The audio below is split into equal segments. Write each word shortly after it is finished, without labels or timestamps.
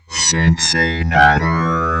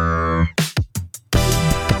CinciNatter.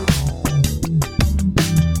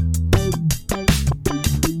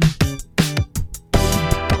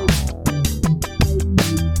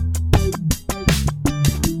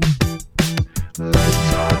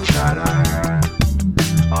 Let's all chatter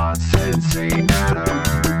on CinciNatter.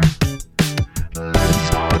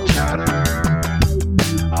 Let's all chatter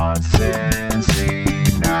on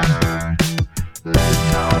CinciNatter.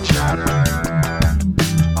 Let's all chatter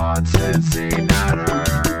on CinciNatter.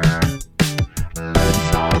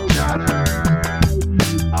 Let's all chatter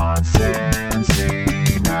on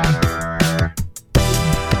CinciNatter.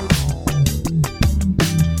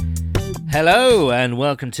 Hello and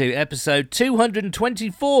welcome to episode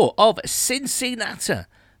 224 of CinciNatter,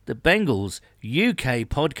 the Bengals UK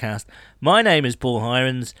podcast. My name is Paul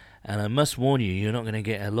Hirons, and I must warn you, you're not going to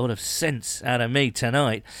get a lot of sense out of me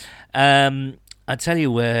tonight. I tell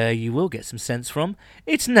you where you will get some sense from.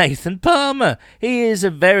 It's Nathan Palmer. He is a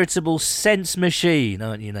veritable sense machine,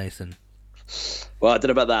 aren't you, Nathan? Well, I don't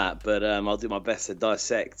know about that, but I'll do my best to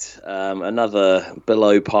dissect another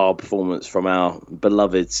below par performance from our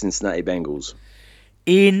beloved Cincinnati Bengals.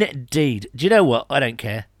 Indeed. Do you know what? I don't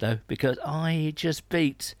care, though, because I just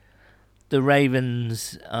beat the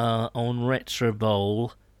Ravens on Retro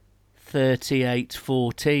Bowl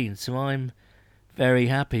 38-14, so I'm very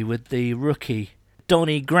happy with the rookie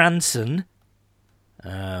Donnie Granson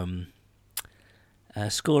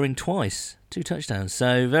scoring twice, 2 touchdowns,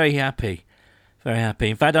 so very happy. Very happy.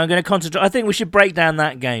 In fact, I'm going to concentrate. I think we should break down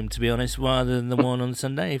that game, to be honest, rather than the one on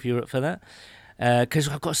Sunday, if you're up for that. Because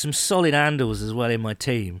I've got some solid handles as well in my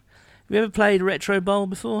team. Have you ever played Retro Bowl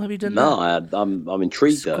before? Have you done that? No, I'm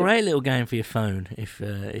intrigued. It's a great little game for your phone if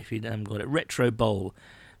you haven't got it. Retro Bowl.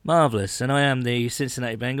 Marvellous. And I am the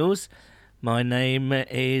Cincinnati Bengals. My name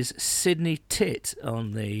is Sydney Tit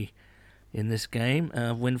in this game.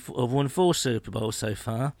 I've won 4 Super Bowls so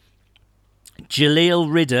far.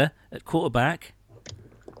 Jaleel Ridder at quarterback.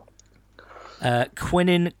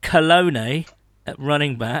 Quinnen Colone at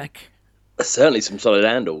running back. Certainly some solid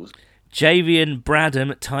handles. Javian Bradham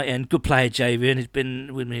at tight end. Good player, Javian. He's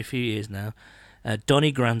been with me a few years now.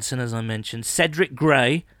 Donnie Granson, as I mentioned. Cedric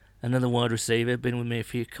Gray, another wide receiver. Been with me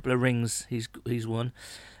a couple of rings he's won.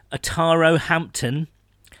 Ataro Hampton.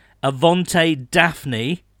 Avonte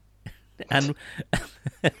Daphne. And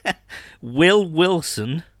Will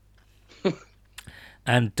Wilson.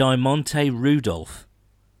 And Diamante Rudolph.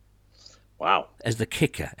 Wow. As the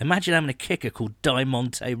kicker. Imagine having a kicker called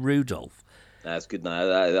Diamante Rudolph. That's good.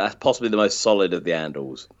 No, that's possibly the most solid of the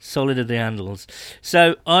handles. Solid of the handles.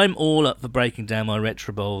 So I'm all up for breaking down my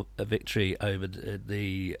Retro Bowl victory over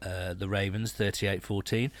the Ravens,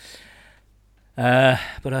 38-14.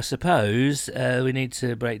 But I suppose we need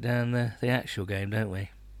to break down the actual game, don't we?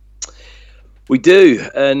 We do.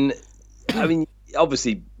 And, I mean,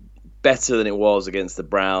 obviously better than it was against the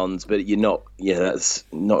Browns, but that's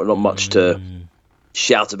not much to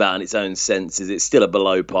shout about in its own senses. It's still a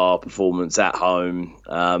below par performance at home.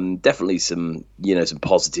 Definitely some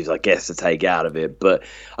positives, I guess, to take out of it. But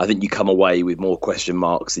I think you come away with more question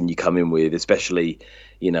marks than you come in with, especially,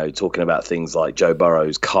 talking about things like Joe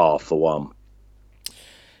Burrow's calf for one.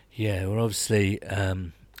 Yeah, well, obviously,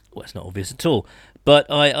 it's not obvious at all. But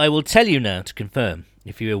I will tell you now to confirm.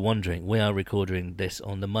 If you were wondering, we are recording this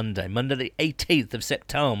on the Monday the 18th of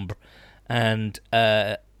September, and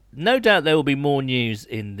no doubt there will be more news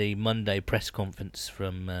in the Monday press conference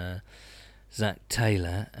from Zach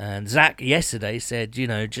Taylor. And Zach yesterday said,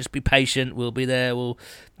 just be patient, we'll be there.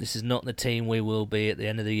 This is not the team we will be at the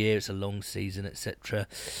end of the year. It's a long season, etc.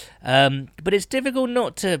 But it's difficult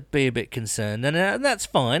not to be a bit concerned, and that's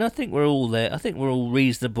fine. I think we're all there. I think we're all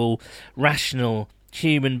reasonable, rational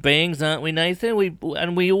human beings, aren't we, Nathan?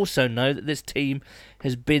 We also know that this team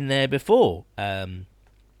has been there before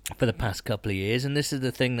for the past couple of years, and this is the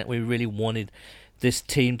thing that we really wanted this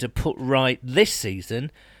team to put right this season,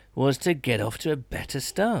 was to get off to a better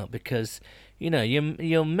start, because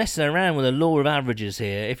you're messing around with the law of averages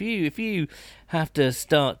here. If you have to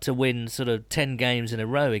start to win sort of 10 games in a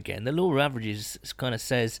row again, the law of averages kind of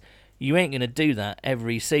says you ain't going to do that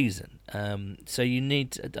every season. So you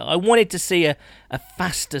need to, I wanted to see a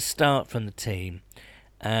faster start from the team,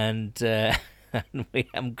 and we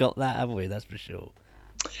haven't got that, have we? That's for sure.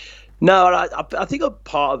 No, I think a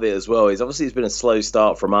part of it as well is obviously it's been a slow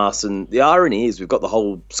start from us, and the irony is we've got the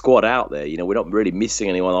whole squad out there. We're not really missing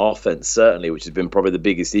anyone on offense, certainly, which has been probably the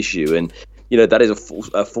biggest issue. And that is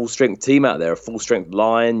a full strength team out there, a full strength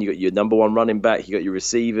line. You got your number one running back, you got your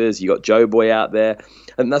receivers, you got Joe Boy out there,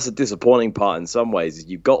 and that's a disappointing part in some ways. Is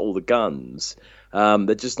you've got all the guns,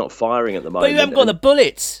 they're just not firing at the moment. But you haven't got the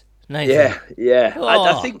bullets, Nathan. Yeah. Oh.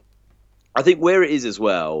 I think I think where it is as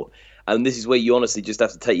well, and this is where you honestly just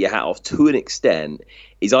have to take your hat off to an extent,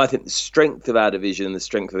 is I think the strength of our division and the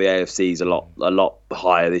strength of the AFC is a lot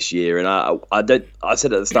higher this year. And I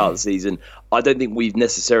said at the start of the season, I don't think we've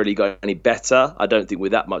necessarily got any better. I don't think we're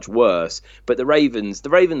that much worse. But the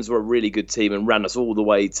Ravens were a really good team and ran us all the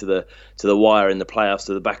way to the wire in the playoffs,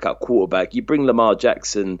 to the backup quarterback. You bring Lamar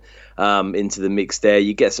Jackson into the mix there.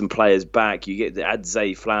 You get some players back. You get to add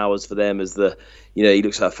Zay Flowers for them as he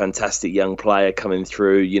looks like a fantastic young player coming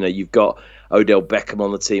through. You've got Odell Beckham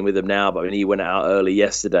on the team with them now, but he went out early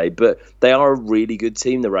yesterday. But they are a really good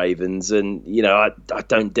team, the Ravens, and I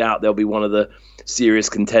don't doubt they'll be one of the serious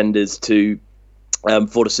contenders to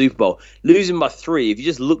for the Super Bowl. Losing by 3, if you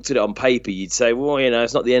just looked at it on paper, you'd say, well,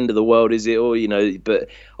 it's not the end of the world, is it? Or but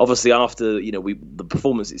obviously after the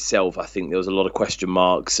performance itself, I think there was a lot of question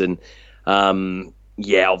marks, and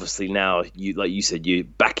obviously now like you said, you're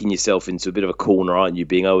backing yourself into a bit of a corner, aren't you?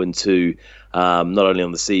 Being 0-2, not only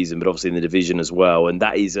on the season but obviously in the division as well, and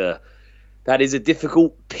that is a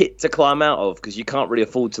difficult pit to climb out of, because you can't really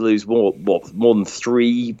afford to lose more than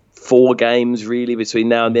 3-4 games really between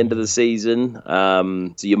now and the end of the season.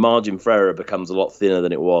 So your margin for error becomes a lot thinner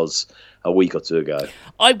than it was a week or two ago.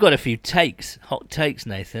 I've got a few hot takes,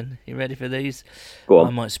 Nathan. You ready for these? Go on.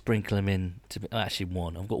 I might sprinkle them in. Actually,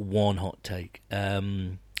 one. I've got one hot take.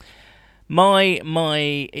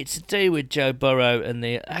 It's to do with Joe Burrow and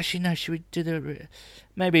the. Actually, no. Should we do the?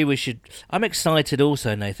 Maybe we should. I'm excited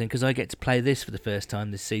also, Nathan, because I get to play this for the first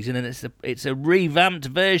time this season, and it's a revamped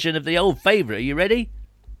version of the old favourite. Are you ready?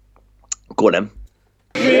 Go on, then.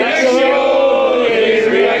 Reacciones, ole, ole, ole.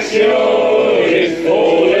 Reacciones, ole, ole,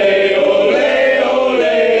 ole.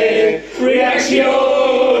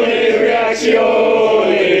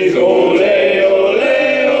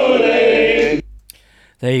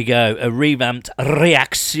 There you go, a revamped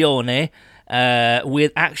Reaccione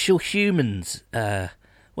with actual humans.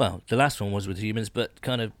 Well, the last one was with humans, but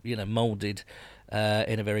kind of, moulded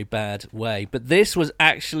in a very bad way. But this was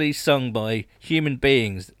actually sung by human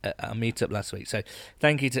beings at our meetup last week. So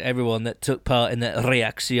thank you to everyone that took part in the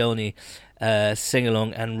Reaccione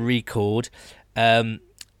sing-along and record. And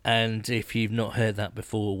if you've not heard that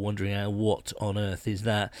before, wondering what on earth is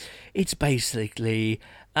that, it's basically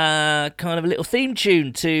kind of a little theme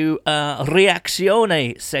tune to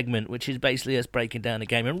Reaccione segment, which is basically us breaking down a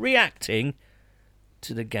game and reacting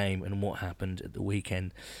to the game and what happened at the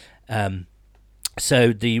weekend.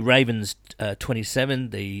 So the Ravens 27,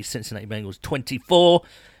 the Cincinnati Bengals 24,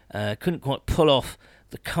 couldn't quite pull off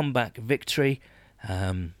the comeback victory.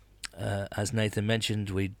 As Nathan mentioned,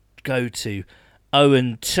 we go to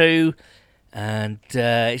 0-2, and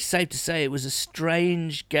it's safe to say it was a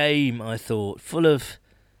strange game, I thought, full of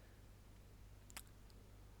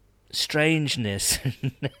strangeness.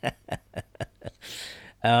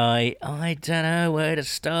 I don't know where to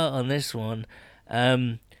start on this one.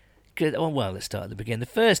 Well, let's start at the beginning. The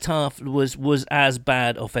first half was as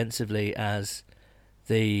bad offensively as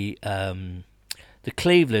the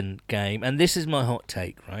Cleveland game, and this is my hot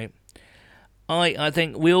take, right? I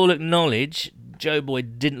think we all acknowledge Joe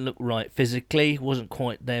Boyd didn't look right physically, wasn't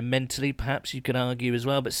quite there mentally, perhaps you could argue as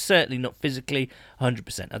well, but certainly not physically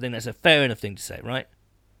 100%. I think that's a fair enough thing to say, right?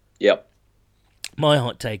 Yep. My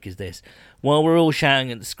hot take is this. While we're all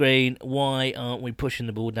shouting at the screen, why aren't we pushing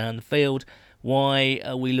the ball down the field? Why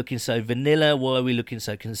are we looking so vanilla? Why are we looking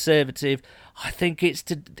so conservative? I think it's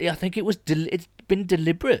been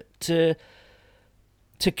deliberate to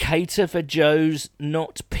cater for Joe's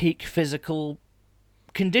not peak physical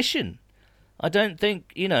condition. I don't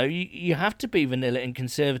think you have to be vanilla and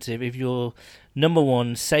conservative if your number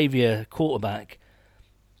one saviour quarterback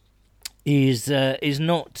is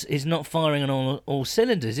not firing on all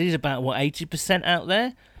cylinders. He's about 80% out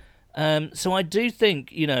there. So I do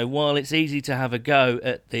think, while it's easy to have a go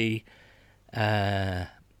at the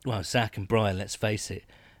Zach and Brian, let's face it,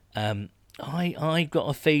 I got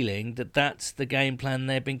a feeling that that's the game plan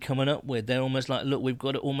they've been coming up with. They're almost like, look, we've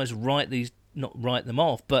got to almost not write them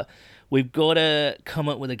off, but we've got to come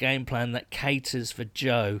up with a game plan that caters for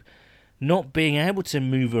Joe not being able to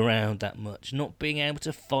move around that much, not being able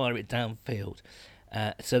to fire it downfield.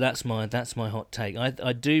 So that's my hot take.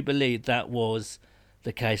 I do believe that was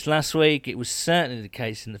the case last week. It was certainly the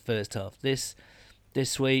case in the first half this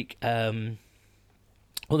week.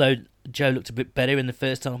 Although Joe looked a bit better in the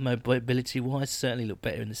first half mobility-wise, certainly looked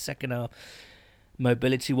better in the second half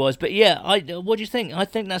mobility-wise. But yeah, what do you think? I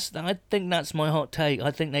think that's my hot take.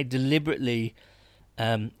 I think they deliberately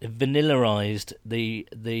vanillaized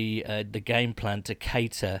the game plan to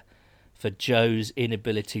cater for Joe's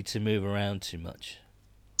inability to move around too much.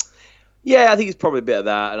 Yeah, I think it's probably a bit of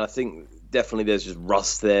that, and I think definitely there's just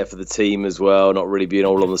rust there for the team as well, not really being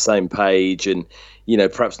all on the same page, and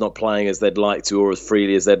perhaps not playing as they'd like to or as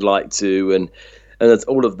freely as they'd like to, and that's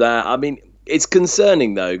all of that. I mean, it's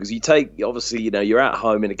concerning though, because you take, obviously, you're at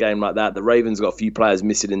home in a game like that. The Ravens got a few players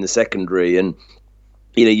missing in the secondary, and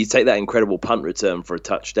you take that incredible punt return for a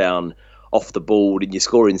touchdown off the board, and you're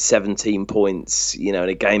scoring 17 points, in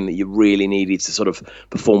a game that you really needed to sort of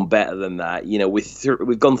perform better than that.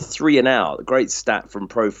 We've gone 3 and out. A great stat from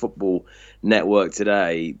Pro Football Network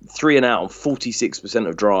today: 3 and out on 46%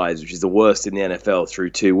 of drives, which is the worst in the NFL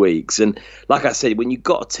through 2 weeks. And like I said, when you've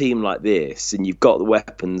got a team like this, and you've got the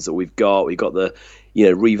weapons that we've got the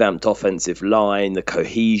revamped offensive line, the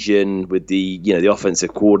cohesion with the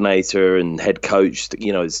offensive coordinator and head coach,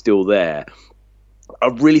 is still there. I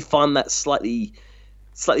really find that slightly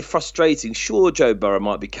frustrating. Sure, Joe Burrow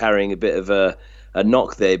might be carrying a bit of a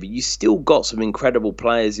knock there, but you still got some incredible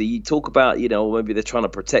players. You talk about, maybe they're trying to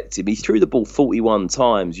protect him. He threw the ball 41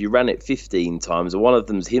 times. You ran it 15 times, and one of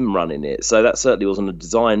them's him running it. So that certainly wasn't a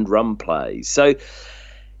designed run play. So,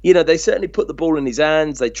 they certainly put the ball in his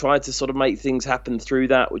hands. They tried to sort of make things happen through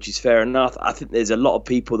that, which is fair enough. I think there's a lot of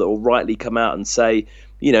people that will rightly come out and say,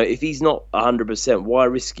 if he's not 100%, why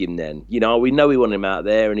risk him then? We know we want him out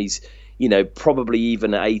there, and he's, probably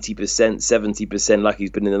even at 80%, 70% like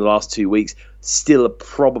he's been in the last 2 weeks, still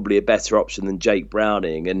probably a better option than Jake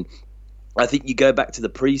Browning. And I think you go back to the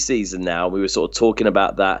preseason now, we were sort of talking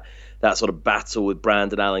about that sort of battle with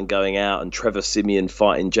Brandon Allen going out and Trevor Siemian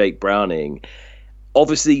fighting Jake Browning.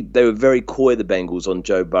 Obviously, they were very coy, the Bengals, on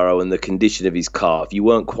Joe Burrow and the condition of his calf. You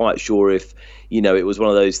weren't quite sure if, it was one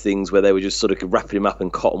of those things where they were just sort of wrapping him up in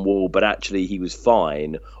cotton wool, but actually he was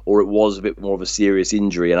fine, or it was a bit more of a serious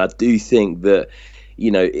injury. And I do think that,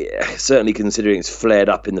 certainly considering it's flared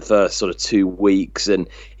up in the first sort of 2 weeks and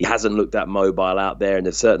he hasn't looked that mobile out there, and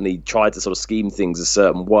they've certainly tried to sort of scheme things a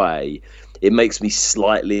certain way, it makes me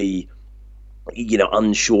slightly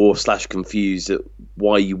unsure / confused at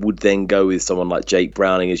why you would then go with someone like Jake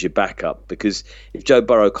Browning as your backup. Because if Joe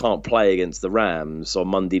Burrow can't play against the Rams on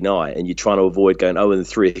Monday night, and you're trying to avoid going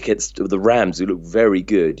 0-3 against the Rams, who look very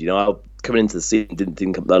good, I coming into the season didn't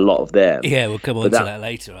think a lot of them. Yeah, we'll come on to that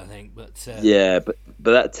later, I think. But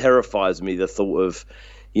but that terrifies me, the thought of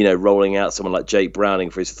rolling out someone like Jake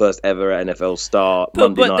Browning for his first ever NFL start.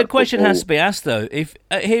 But the question football. has to be asked though. If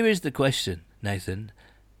here is the question, Nathan.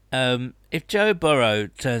 If Joe Burrow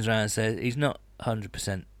turns around and says he's not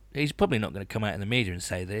 100%, he's probably not going to come out in the media and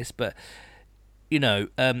say this, but,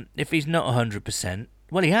 if he's not 100%,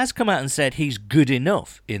 well, he has come out and said he's good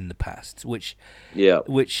enough in the past, which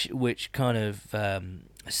kind of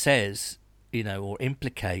says, or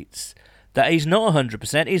implicates that he's not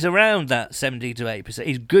 100%, he's around that 70 to 80%,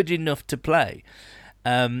 he's good enough to play.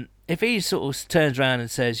 If he sort of turns around and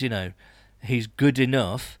says, he's good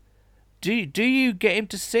enough, Do you get him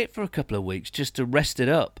to sit for a couple of weeks just to rest it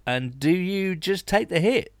up, and do you just take the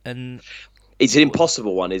hit? And it's an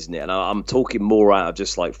impossible one, isn't it? And I'm talking more out of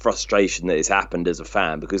just like frustration that it's happened as a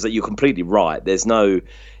fan, because you're completely right. There's no,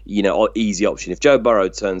 easy option. If Joe Burrow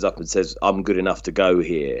turns up and says, I'm good enough to go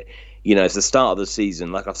here, it's the start of the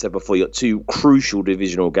season. Like I've said before, you've got 2 crucial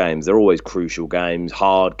divisional games. They're always crucial games,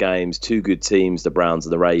 hard games, 2 good teams, the Browns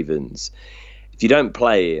and the Ravens. If you don't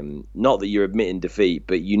play him, not that you're admitting defeat,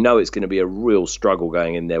 but it's going to be a real struggle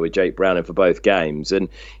going in there with Jake Browning for both games. And,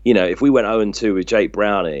 if we went 0-2 with Jake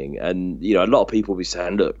Browning, and, a lot of people will be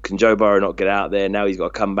saying, look, can Joe Burrow not get out there? Now he's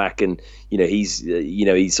got to come back and,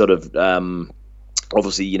 he's sort of,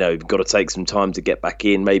 obviously, got to take some time to get back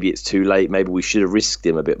in. Maybe it's too late. Maybe we should have risked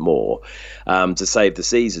him a bit more to save the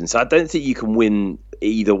season. So I don't think you can win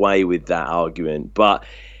either way with that argument. But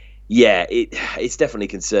yeah, it's definitely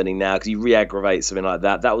concerning now, because you re-aggravate something like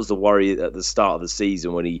that. That was the worry at the start of the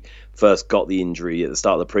season when he first got the injury at the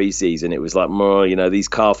start of the preseason. It was like, these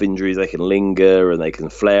calf injuries, they can linger and they can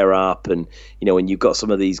flare up. And, when you've got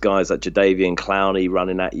some of these guys like Jadeveon Clowney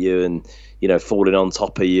running at you and, falling on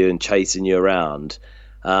top of you and chasing you around,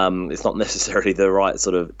 it's not necessarily the right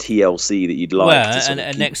sort of TLC that you'd like. Well,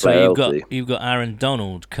 and next week you've got Aaron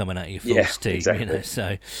Donald coming at you full steam. Exactly.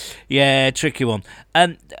 So tricky one.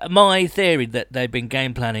 My theory that they've been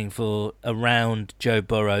game planning for around Joe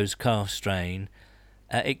Burrow's calf strain,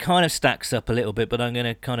 it kind of stacks up a little bit, but I'm going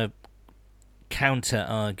to kind of counter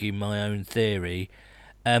argue my own theory.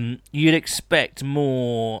 You'd expect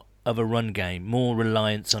more of a run game, more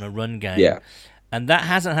reliance on a run game. Yeah. And that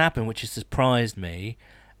hasn't happened, which has surprised me,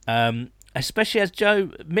 especially as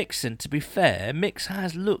Joe Mixon, to be fair. Mix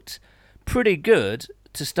has looked pretty good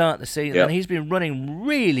to start the season, and he's been running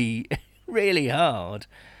really, really hard.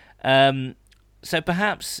 So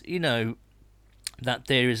perhaps, that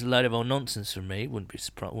theory is a load of old nonsense from me. Wouldn't be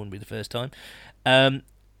the first time.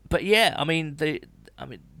 But yeah, I mean,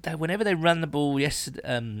 whenever they ran the ball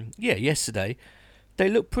yesterday, they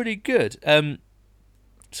looked pretty good. So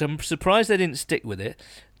I'm surprised they didn't stick with it.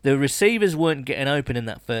 The receivers weren't getting open in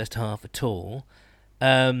that first half at all.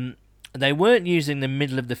 They weren't using the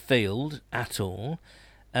middle of the field at all.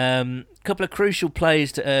 A couple of crucial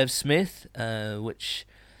plays to Irv Smith, which,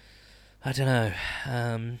 I don't know,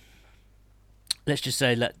 let's just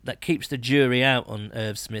say that keeps the jury out on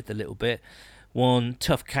Irv Smith a little bit. One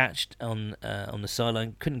tough catch on the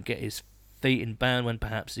sideline, couldn't get his feet in bound when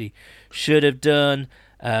perhaps he should have done.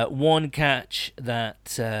 One catch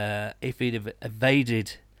that if he'd have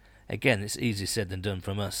evaded, again, it's easier said than done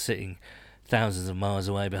from us sitting thousands of miles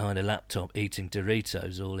away behind a laptop eating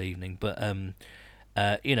Doritos all evening. But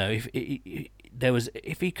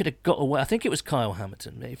if he could have got away, I think it was Kyle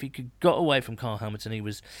Hamilton. If he could got away from Kyle Hamilton,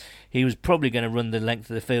 he was probably going to run the length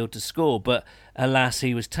of the field to score. But alas,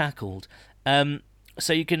 he was tackled.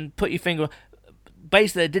 So you can put your finger on.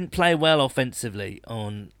 Basically, they didn't play well offensively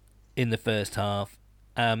in the first half,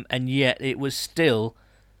 and yet it was still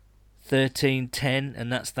 13-10,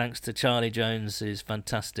 and that's thanks to Charlie Jones's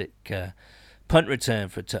fantastic punt return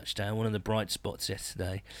for a touchdown, one of the bright spots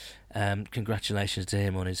yesterday. Congratulations to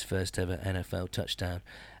him on his first ever NFL touchdown.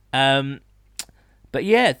 But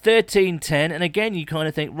yeah, 13-10, and again you kind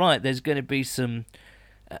of think, right, there's going to be some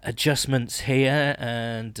adjustments here,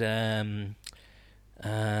 and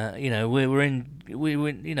we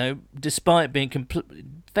were despite being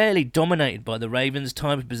fairly dominated by the Ravens,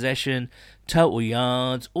 time of possession, total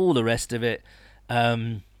yards, all the rest of it,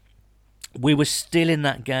 we were still in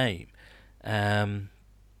that game. And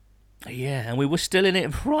we were still in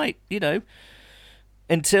it right,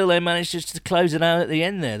 until they managed just to close it out at the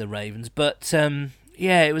end there, the Ravens. But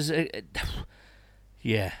it was, I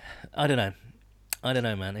don't know. I don't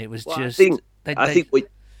know, man. It was just. I think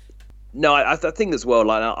as well.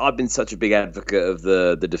 Like, I've been such a big advocate of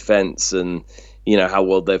the defense and how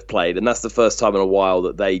well they've played, and that's the first time in a while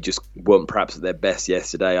that they just weren't perhaps at their best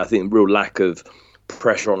yesterday. I think real lack of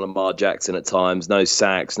pressure on Lamar Jackson at times, no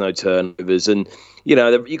sacks, no turnovers, and you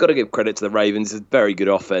got to give credit to the Ravens. It's a very good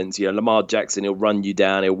offense. Lamar Jackson, he'll run you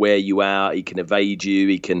down, he'll wear you out, he can evade you,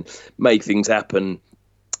 he can make things happen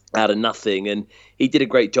out of nothing, and he did a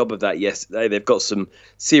great job of that yesterday. They've got some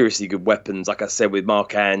seriously good weapons, like I said, with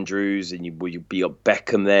Mark Andrews, and you've got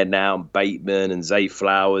Beckham there now, and Bateman and Zay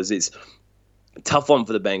Flowers. It's a tough one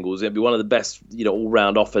for the Bengals. It'll be one of the best,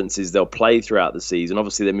 all-round offenses they'll play throughout the season.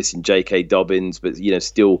 Obviously, they're missing J.K. Dobbins, but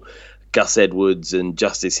still Gus Edwards and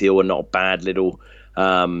Justice Hill are not a bad little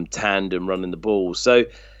tandem running the ball. So,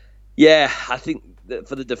 yeah, I think that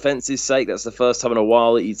for the defense's sake, that's the first time in a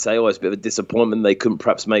while that you'd say, it's a bit of a disappointment. They couldn't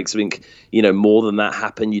perhaps make something, more than that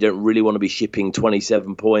happen. You don't really want to be shipping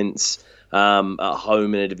 27 points at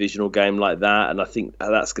home in a divisional game like that. And I think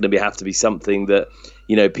that's going to have to be something that,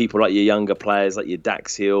 people like your younger players, like your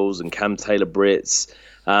Dax Hills and Cam Taylor-Britts,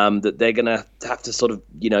 that they're going to have to sort of,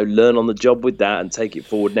 learn on the job with that and take it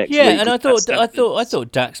forward next week. Yeah, and I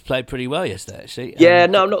thought Dax played pretty well yesterday, actually. Yeah,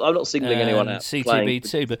 no, I'm not singling anyone out. CTB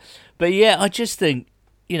too, but yeah, I just think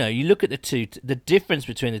you look at the difference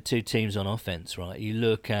between the two teams on offense, right? You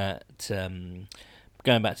look at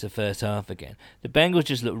going back to the first half again, the Bengals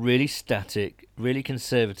just look really static, really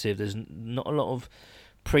conservative. There's not a lot of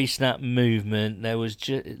pre-snap movement. There was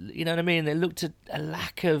just, what I mean? They looked at a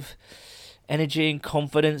lack of energy and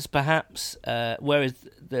confidence, perhaps. Whereas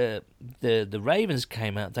the Ravens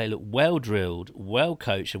came out, they looked well drilled, well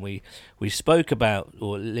coached, and we spoke about,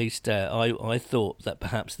 or at least I thought that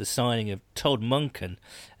perhaps the signing of Todd Monken,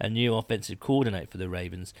 a new offensive coordinator for the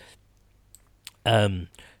Ravens,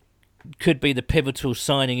 could be the pivotal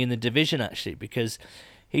signing in the division, actually, because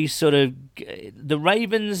the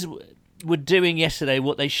Ravens were doing yesterday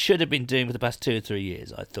what they should have been doing for the past 2 or 3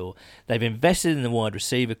 years, I thought. They've invested in the wide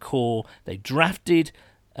receiver core. They drafted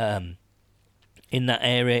in that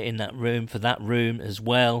area, in that room, for that room as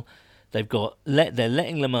well. They're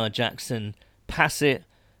letting Lamar Jackson pass it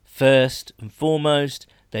first and foremost.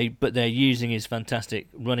 But they're using his fantastic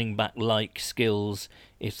running back-like skills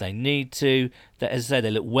if they need to. As I say,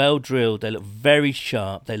 they look well drilled. They look very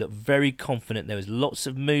sharp. They look very confident. There was lots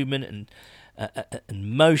of movement and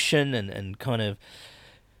motion and kind of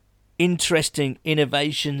interesting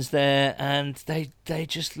innovations there, and they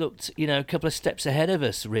just looked a couple of steps ahead of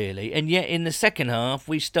us, really. And yet in the second half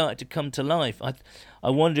we started to come to life. I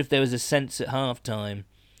wonder if there was a sense at halftime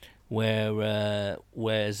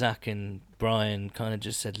where Zach and Brian kind of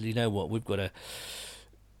just said, we've got to,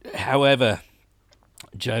 however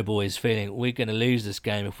Joe Boy is feeling we're going to lose this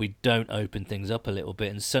game if we don't open things up a little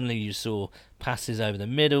bit. And suddenly you saw passes over the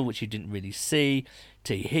middle, which you didn't really see.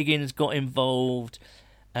 T. Higgins got involved,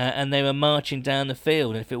 and they were marching down the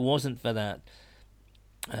field. And if it wasn't for that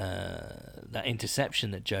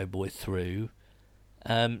interception that Joe Boy threw,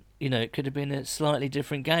 it could have been a slightly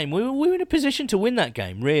different game. We were in a position to win that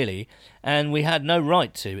game, really, and we had no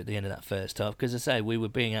right to at the end of that first half because, as I say, we were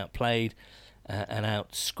being outplayed and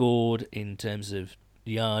outscored in terms of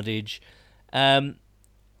yardage, and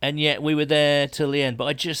yet we were there till the end. But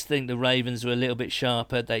I just think the Ravens were a little bit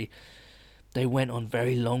sharper. They went on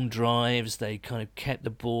very long drives. They kind of kept the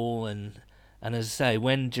ball, and as I say,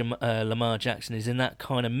 when Lamar Jackson is in that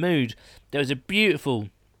kind of mood, there was a beautiful.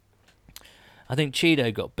 I think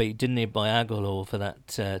Cheeto got beat, didn't he, by Aguilar for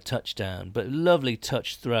that touchdown? But lovely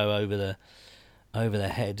touch throw over the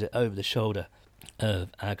head, over the shoulder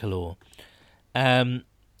of Aguilar.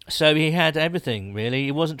 So he had everything, really.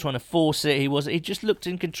 He wasn't trying to force it. He just looked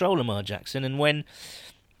in control of Lamar Jackson. And when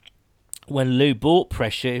Lou brought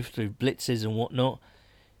pressure through blitzes and whatnot,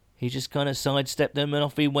 he just kind of sidestepped them and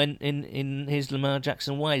off he went in his Lamar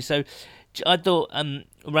Jackson way. So I thought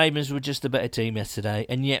Ravens were just a better team yesterday,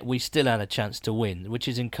 and yet we still had a chance to win, which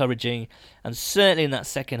is encouraging. And certainly in that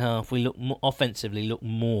second half, we offensively looked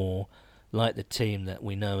more like the team that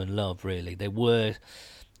we know and love, really. They were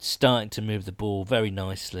starting to move the ball very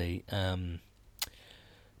nicely.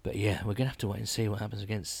 But yeah, we're going to have to wait and see what happens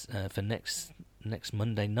against for next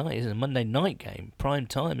Monday night. It's a Monday night game, prime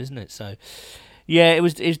time, isn't it? So yeah, it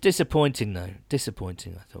was disappointing though.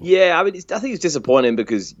 Disappointing, I thought. Yeah, I think it's disappointing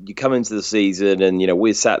because you come into the season and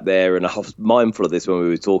we sat there and I was mindful of this when we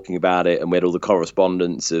were talking about it, and we had all the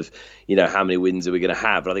correspondence of how many wins are we going to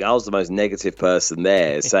have. But I think I was the most negative person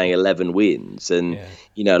there, saying 11 wins, and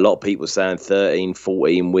a lot of people saying 13,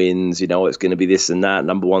 14 wins. It's going to be this and that,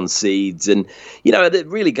 number one seeds, and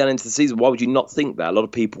really going into the season. Why would you not think that? A lot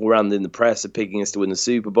of people around in the press are picking us to win the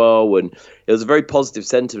Super Bowl, and it was a very positive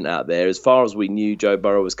sentiment out there. As far as we knew, Joe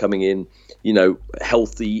Burrow was coming in,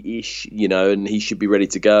 healthy-ish, and he should be ready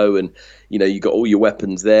to go. And, you got all your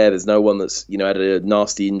weapons there. There's no one that's, had a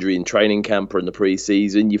nasty injury in training camp or in the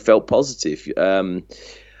preseason. You felt positive. And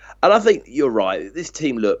I think you're right. This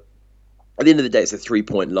team, look, at the end of the day, it's a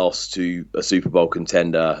 3-point loss to a Super Bowl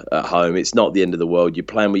contender at home. It's not the end of the world. You're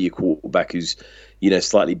playing with your quarterback who's,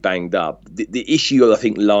 slightly banged up. The issue, I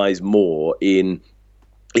think, lies more in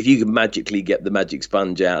if you could magically get the magic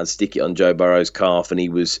sponge out and stick it on Joe Burrow's calf and he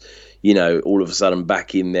was, all of a sudden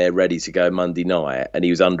back in there ready to go Monday night and he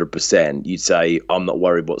was 100%, you'd say, I'm not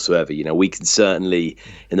worried whatsoever. We can certainly,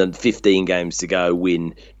 in the 15 games to go,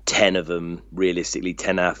 win 10 of them, realistically,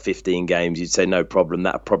 10 out of 15 games. You'd say, no problem,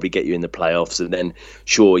 that'll probably get you in the playoffs. And then,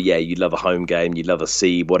 sure, yeah, you'd love a home game, you'd love a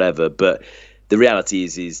seed, whatever. But the reality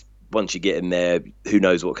is once you get in there, who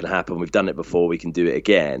knows what can happen. We've done it before, we can do it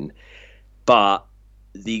again. But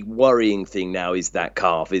the worrying thing now is that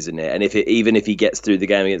calf, isn't it? And even if he gets through the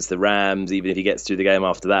game against the Rams, even if he gets through the game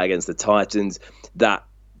after that against the Titans, that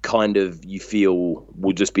kind of, you feel,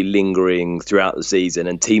 will just be lingering throughout the season,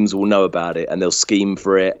 and teams will know about it and they'll scheme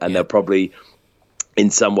for it, and they'll probably, in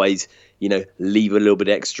some ways, leave a little bit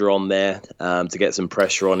extra on there to get some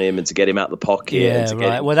pressure on him and to get him out the pocket. Yeah,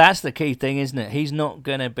 right. Well, that's the key thing, isn't it? He's not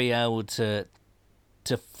going to be able to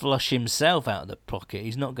flush himself out of the pocket.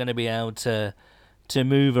 He's not going to be able to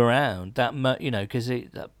move around that much, because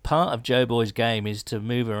part of Joe Boy's game is to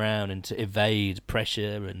move around and to evade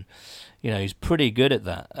pressure, and he's pretty good at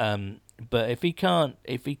that. But if he can't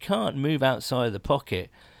move outside of the pocket,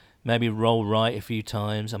 maybe roll right a few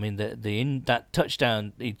times. I mean, that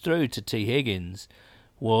touchdown he threw to T. Higgins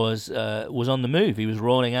was on the move. He was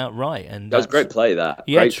rolling out right, and that was a great play. That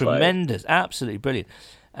great tremendous, play. Absolutely brilliant.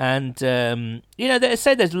 And they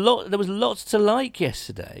say there was lots to like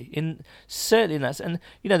yesterday. Certainly in that, and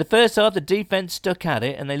the first half the defense stuck at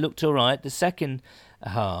it and they looked all right. The second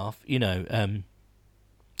half, they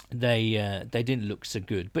didn't look so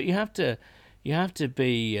good. But you have to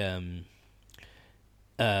be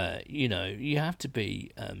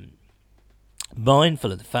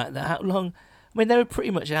mindful of the fact that how long. I mean, they were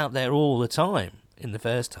pretty much out there all the time in the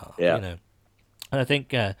first half. Yeah. And I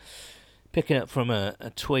think. Picking up from a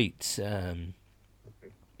tweet, an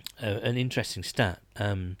interesting stat.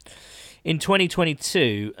 In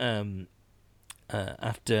 2022,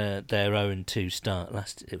 after their 0-2 start,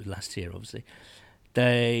 it was last year, obviously,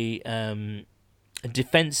 they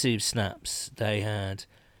defensive snaps they had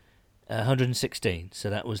 116, so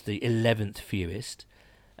that was the 11th fewest.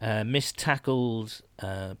 Missed tackles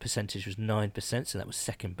percentage was 9%, so that was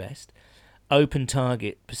second best. Open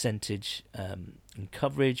target percentage in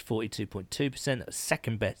coverage, 42.2%, that's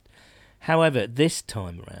second best However, this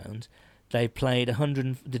time around, they played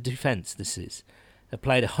 100. The defence, they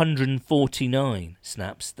played 149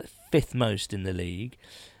 snaps, the 5th most in the league.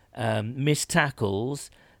 Missed tackles,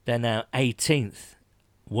 they're now 18th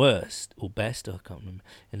worst or best, I can't remember,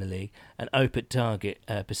 in the league. And open target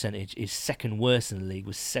percentage is 2nd worst in the league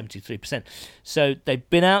with 73%. So they've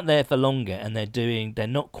been out there for longer, and they're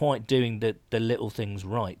not quite doing the little things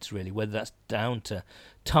right, really. Whether that's down to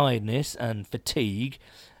tiredness and fatigue,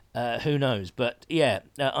 who knows? But yeah,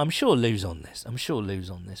 I'm sure Lou's on this.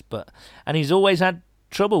 And he's always had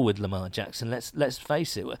trouble with Lamar Jackson. Let's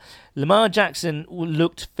face it. Lamar Jackson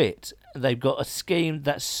looked fit. They've got a scheme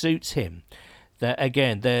that suits him.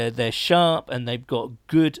 They're sharp, and they've got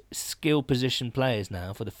good skill position players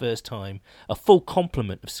now for the first time. A full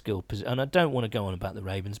complement of skill position. And I don't want to go on about the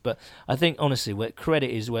Ravens, but I think honestly, where credit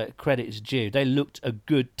is due. They looked a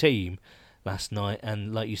good team last night,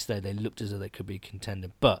 and like you said, they looked as though they could be a contender.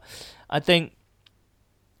 But I think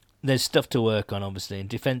there's stuff to work on, obviously, and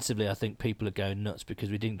defensively, I think people are going nuts because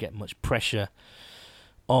we didn't get much pressure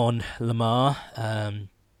on Lamar.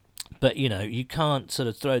 But, you can't sort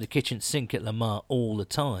of throw the kitchen sink at Lamar all the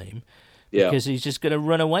time because he's just going to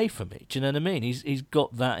run away from it. Do you know what I mean? He's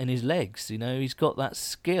got that in his legs, he's got that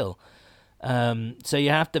skill. So you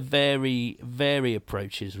have to vary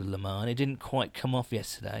approaches with Lamar, and it didn't quite come off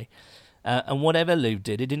yesterday. And whatever Lou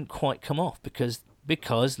did, it didn't quite come off because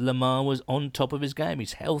Lamar was on top of his game.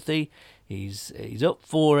 He's healthy, he's up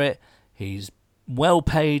for it, he's well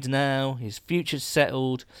paid now, his future's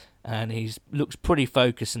settled, and he looks pretty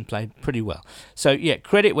focused and played pretty well. So, yeah,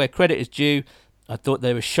 credit where credit is due. I thought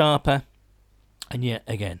they were sharper. And yet,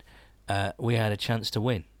 again, we had a chance to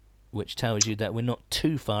win, which tells you that we're not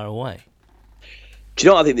too far away. Do you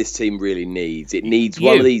know what I think this team really needs? It needs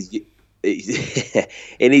one of these... It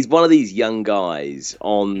needs one of these young guys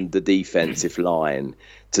on the defensive line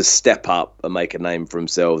to step up and make a name for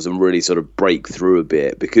themselves and really sort of break through a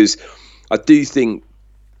bit. Because I do think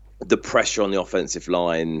the pressure on the offensive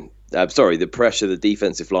line, the pressure the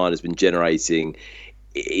defensive line has been generating,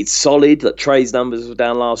 it's solid. Like Trey's numbers were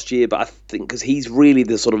down last year, but I think because he's really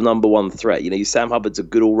the sort of number one threat. Sam Hubbard's a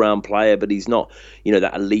good all-round player, but he's not,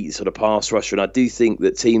 that elite sort of pass rusher. And I do think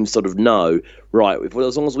that teams sort of know, right,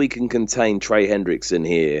 as long as we can contain Trey Hendrickson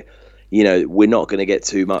here, we're not going to get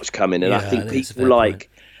too much coming. And I think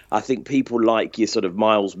people like your sort of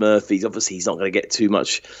Miles Murphy's. Obviously, he's not going to get too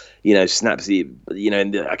much, snaps,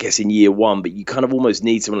 I guess in year one. But you kind of almost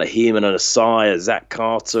need someone like him and an Asai, a Zach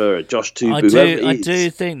Carter, a Josh Tupu. I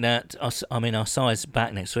do think that. Asai's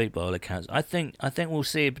back next week by all accounts. I think we'll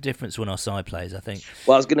see a difference when Asai plays. I think.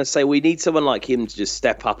 Well, I was going to say we need someone like him to just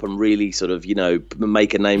step up and really sort of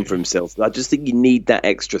make a name for himself. I just think you need that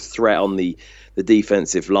extra threat on the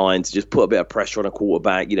defensive line to just put a bit of pressure on a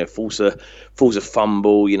quarterback, force a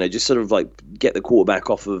fumble, just sort of like get the quarterback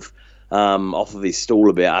off of his stall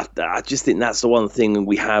a bit. I just think that's the one thing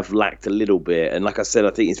we have lacked a little bit. And like I said, I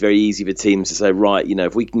think it's very easy for teams to say, right,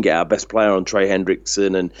 if we can get our best player on Trey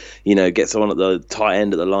Hendrickson and, get someone at the tight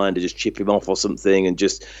end of the line to just chip him off or something and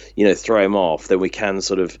just, throw him off, then we can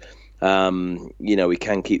sort of, we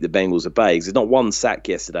can keep the Bengals at bay. There's not one sack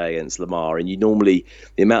yesterday against Lamar, and you normally,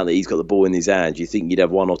 the amount that he's got the ball in his hands, you think you'd have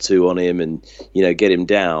one or two on him and get him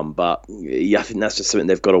down. But I think that's just something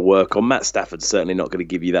they've got to work on. Matt Stafford's certainly not going to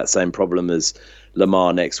give you that same problem as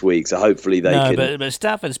Lamar next week, so hopefully they can. But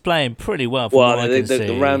Stafford's playing pretty well.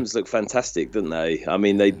 The Rams look fantastic, didn't they? I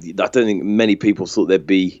mean, I don't think many people thought they'd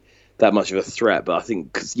be that much of a threat, but I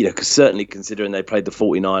think cause certainly considering they played the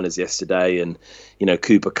 49ers yesterday and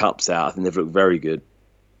Cooper Kupp's out, I think they've looked very good.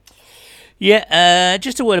 Yeah,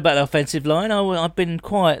 just a word about the offensive line. I've been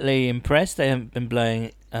quietly impressed. They haven't been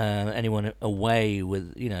blowing anyone away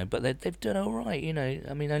with but they've done all right.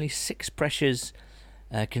 Only 6 pressures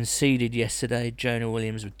conceded yesterday. Jonah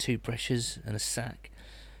Williams with 2 pressures and a sack.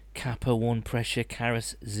 Kappa 1 pressure.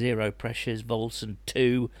 Karras 0 pressures. Volson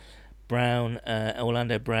 2.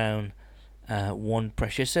 Orlando Brown, 1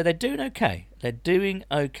 pressure. So they're doing okay. I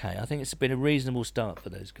think it's been a reasonable start for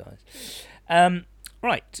those guys.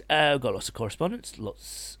 Right, we've got lots of correspondence,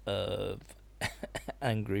 lots of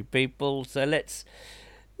angry people. So let's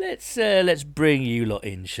bring you lot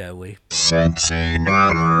in, shall we?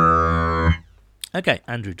 CinciNatter. Okay,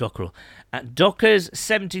 Andrew Dockerell at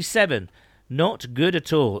Dockers77. Not good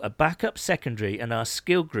at all. A backup secondary and our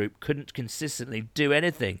skill group couldn't consistently do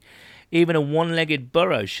anything. Even a one-legged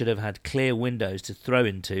Burrow should have had clear windows to throw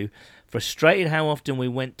into. Frustrated how often we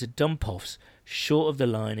went to dump-offs short of the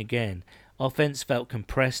line again. Offense felt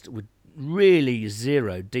compressed with really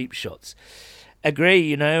 0 deep shots.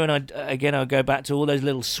 Agree, and I'll go back to all those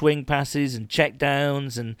little swing passes and check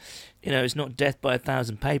downs, and it's not death by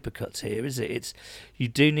 1,000 paper cuts here, is it? You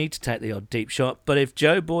do need to take the odd deep shot, but if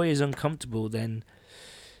Joe Boy is uncomfortable, then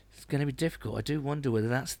it's going to be difficult. I do wonder whether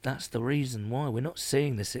that's the reason why we're not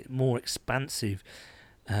seeing this more expansive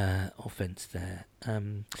offense there.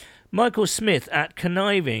 Michael Smith at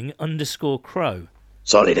conniving_crow.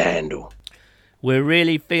 Solid handle. We're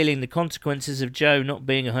really feeling the consequences of Joe not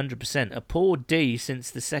being 100%. A poor D since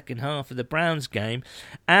the second half of the Browns game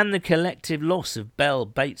and the collective loss of Bell,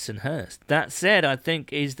 Bates and Hurst. That said, I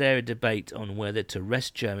think, is there a debate on whether to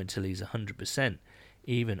rest Joe until he's 100%,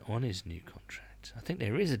 even on his new contract? I think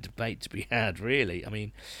there is a debate to be had, really. I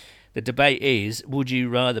mean, the debate is, would you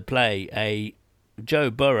rather play a Joe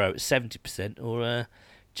Burrow at 70% or a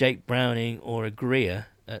Jake Browning or a Greer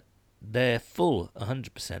at their full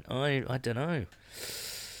 100%? I don't know.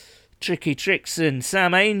 Tricky Trixon,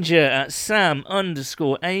 Sam Ainger at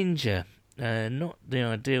Sam_Ainger. Not the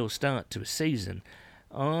ideal start to a season.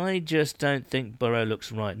 I just don't think Burrow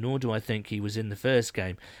looks right, nor do I think he was in the first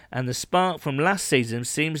game. And the spark from last season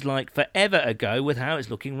seems like forever ago with how it's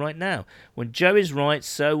looking right now. When Joe is right,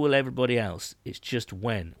 so will everybody else. It's just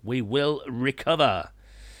when. We will recover.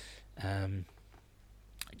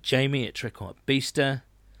 Jamie at Trickwhite Beaster.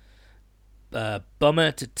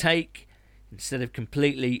 Bummer to take. Instead of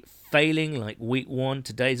completely failing like week one,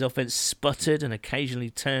 today's offense sputtered and occasionally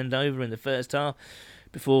turned over in the first half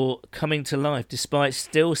before coming to life, despite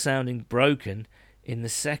still sounding broken in the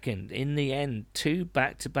second. In the end, 2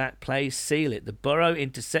 back-to-back plays seal it. The Burrow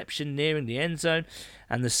interception nearing the end zone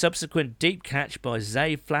and the subsequent deep catch by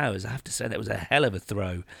Zay Flowers. I have to say that was a hell of a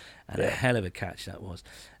throw and a hell of a catch that was.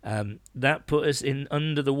 That put us in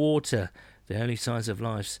under the water. The only signs of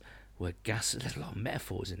life were gas. There's a lot of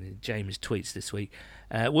metaphors in James' tweets this week.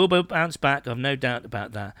 We'll bounce back, I've no doubt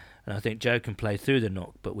about that, and I think Joe can play through the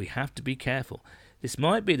knock, but we have to be careful. This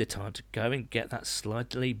might be the time to go and get that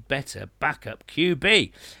slightly better backup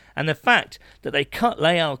QB. And the fact that they cut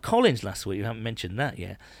La'el Collins last week, you haven't mentioned that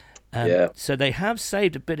yet. So they have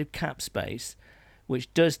saved a bit of cap space,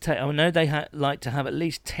 which does take. I know they like to have at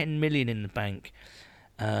least $10 million in the bank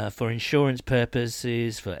for insurance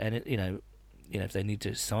purposes, for if they need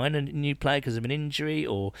to sign a new player because of an injury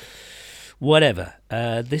or whatever.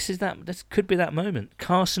 This could be that moment.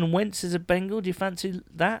 Carson Wentz is a Bengal. Do you fancy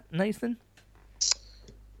that, Nathan?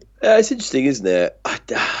 It's interesting, isn't it? I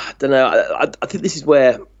don't know. I think this is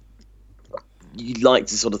where you'd like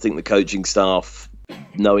to sort of think the coaching staff,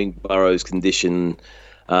 knowing Burrow's condition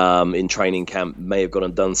in training camp, may have gone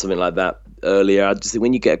and done something like that earlier. I just think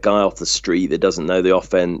when you get a guy off the street that doesn't know the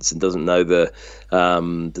offense and doesn't know the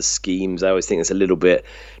schemes, I always think it's a little bit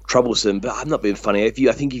troublesome. But I'm not being funny. I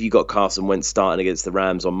think if you got Carson Wentz starting against the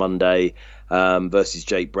Rams on Monday versus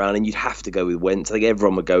Jake Browning, you'd have to go with Wentz. I think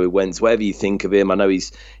everyone would go with Wentz, whatever you think of him. I know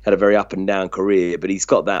he's had a very up and down career, but he's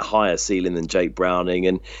got that higher ceiling than Jake Browning.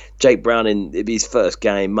 And Jake Browning, it'd be his first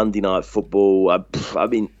game, Monday Night Football. I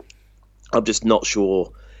mean, I'm just not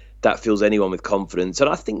sure that fills anyone with confidence. And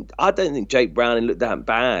I don't think Jake Browning looked that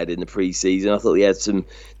bad in the preseason. I thought he had some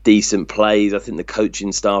decent plays. I think the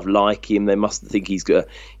coaching staff like him. They must think he's got,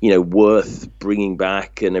 worth bringing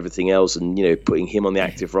back and everything else, and putting him on the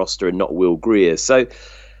active roster and not Will Greer. So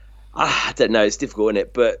I don't know. It's difficult, isn't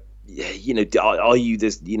it? But are you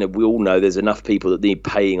this? We all know there's enough people that need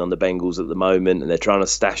paying on the Bengals at the moment, and they're trying to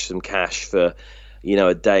stash some cash for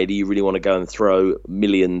a day. Do you really want to go and throw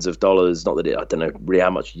millions of dollars? Not that I don't know really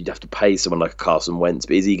how much you'd have to pay someone like Carson Wentz,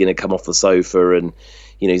 but is he going to come off the sofa and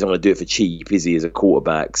he's not going to do it for cheap, is he, as a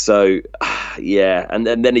quarterback? So yeah, and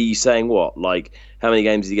then are you saying what, like, how many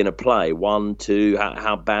games is he going to play? 1, 2?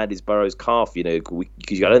 How bad is Burrow's calf? Because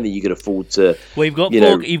I don't think you could afford to. Well,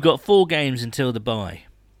 you've got 4 games until the bye.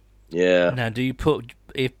 Yeah. Now, do you put,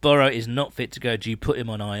 if Burrow is not fit to go, do you put him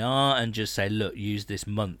on IR and just say, look, use this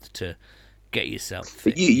month to get yourself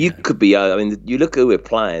fit? But you could be. I mean, you look at who we're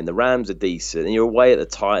playing. The Rams are decent, and you're away at the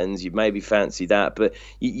Titans. You maybe fancy that, but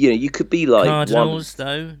you could be like Cardinals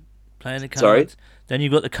though, playing the Cards. Sorry? Then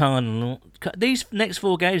you've got the Cardinals. These next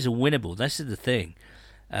 4 games are winnable. This is the thing.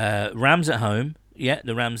 Rams at home. Yeah,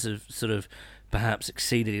 the Rams have sort of perhaps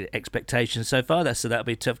exceeded expectations so far. That'll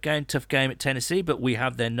be a tough game. Tough game at Tennessee, but we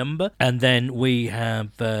have their number. And then we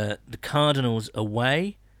have the Cardinals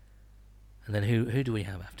away. And then who do we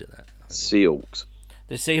have after that? Seahawks.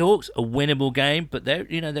 The Seahawks, a winnable game, but they're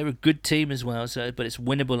a good team as well. So, but it's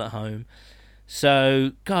winnable at home.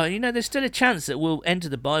 So, God, there's still a chance that we'll enter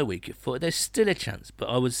the bye week at 4. There's still a chance, but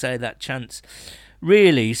I would say that chance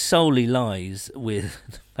really solely lies with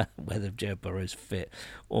the whether Joe Burrow's fit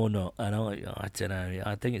or not. And I don't know.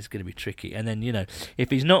 I think it's going to be tricky. And then, if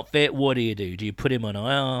he's not fit, what do? Do you put him on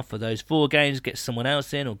IR for those 4 games, get someone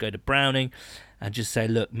else in, or go to Browning and just say,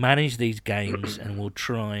 look, manage these games and we'll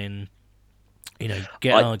try and,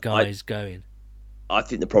 get our guys going? I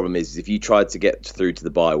think the problem is if you tried to get through to the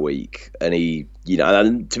bye week and he,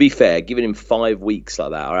 and to be fair, giving him 5 weeks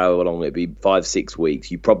like that, or however long it'd be, 5-6 weeks,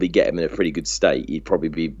 you'd probably get him in a pretty good state. He'd probably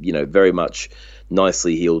be, very much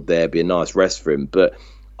nicely healed there, be a nice rest for him. But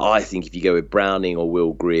I think if you go with Browning or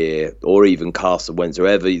Will Greer or even Carson Wentz, or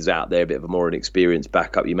whoever he's out there, a bit of a more inexperienced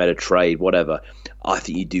backup, you made a trade, whatever, I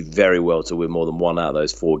think you do very well to win more than 1 out of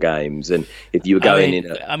those 4 games. And if you were going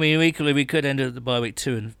equally, we could end up the bye week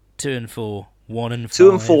 2 and 4. 1 and 5.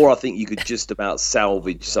 2 and 4, I think you could just about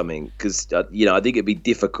salvage something because I think it'd be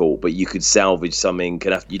difficult, but you could salvage something.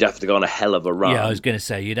 You'd have to go on a hell of a run. Yeah, I was going to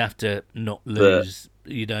say you'd have to not lose.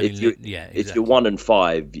 Exactly. If you're 1 and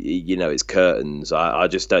 5, it's curtains. I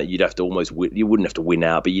just don't. You'd have to almost. You wouldn't have to win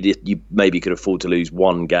out, but you maybe could afford to lose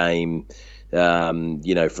 1 game.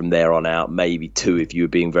 From there on out, maybe 2 if you were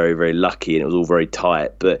being very, very lucky and it was all very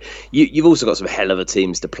tight. But you've also got some hell of a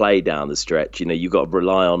teams to play down the stretch. You've got to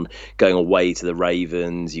rely on going away to the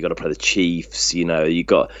Ravens. You've got to play the Chiefs. You've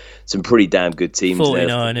got some pretty damn good teams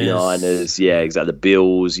 49ers. there. 49ers, yeah, exactly. The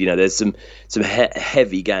Bills. There's some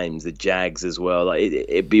heavy games. The Jags as well. Like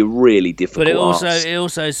it'd be really difficult. But it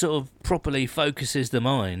also sort of properly focuses the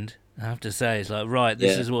mind. I have to say, it's like, right,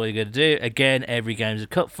 this is what you're going to do. Again, every game's a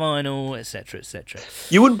cup final, etc., etc.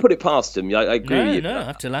 You wouldn't put it past him. I agree with you. No,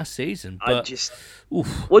 after last season. But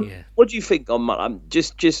what do you think on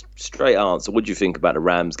just straight answer? What do you think about the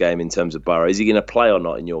Rams game in terms of Burrow? Is he going to play or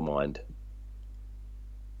not in your mind?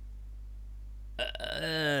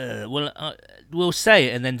 We'll say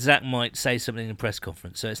it, and then Zach might say something in the press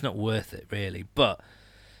conference, so it's not worth it, really. But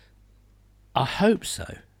I hope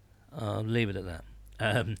so. I'll leave it at that.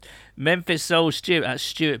 Memphis Soul Stuart at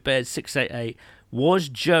Stuart Baird 688. Was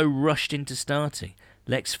Joe rushed into starting?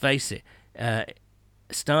 Let's face it,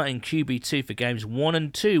 starting QB2 for games 1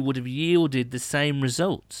 and 2 would have yielded the same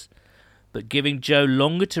results. But giving Joe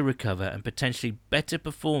longer to recover and potentially better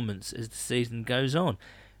performance as the season goes on.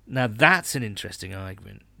 Now that's an interesting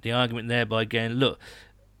argument. The argument there by going, look,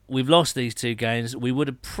 we've lost these 2 games. We would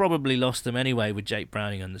have probably lost them anyway with Jake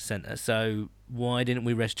Browning on the centre. So why didn't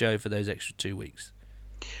we rest Joe for those extra 2 weeks?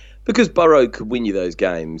 Because Burrow could win you those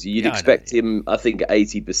games. You'd expect him, I think, at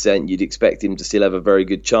 80%, you'd expect him to still have a very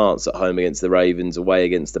good chance at home against the Ravens, away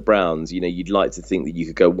against the Browns. You'd like to think that you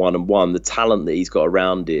could go 1-1. The talent that he's got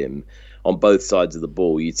around him on both sides of the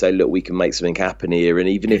ball, you'd say, look, we can make something happen here. And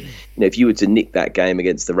even if you were to nick that game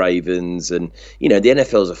against the Ravens, and the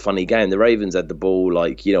NFL's a funny game. The Ravens had the ball,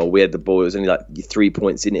 we had the ball. It was only 3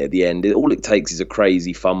 points in it at the end. All it takes is a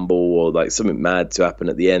crazy fumble or something mad to happen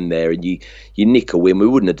at the end there, and you nick a win. We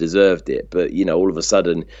wouldn't have deserved it, but all of a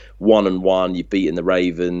sudden 1-1, you've beaten the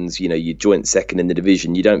Ravens. You're joint second in the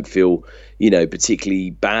division. You don't feel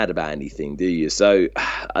particularly bad about anything, do you? So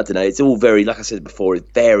I don't know. It's all very, like I said before, it's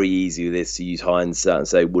very easy with this to use hindsight and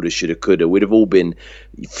say woulda, shoulda, coulda. We'd have all been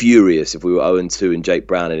furious if we were 0-2 and Jake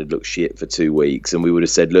Browning had looked shit for 2 weeks, and we would have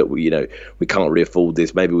said, look, we can't really afford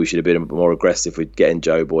this. Maybe we should have been a bit more aggressive with getting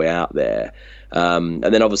Joe Boy out there. And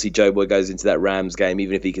then obviously Joe Boy goes into that Rams game,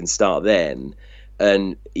 even if he can start then,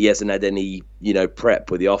 and he hasn't had any,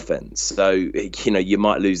 prep with the offense. So, you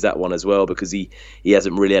might lose that one as well because he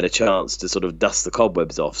hasn't really had a chance to sort of dust the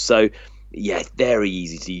cobwebs off. So, yeah, it's very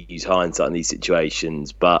easy to use hindsight in these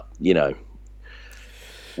situations, but,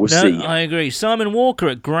 we'll see. I agree. Simon Walker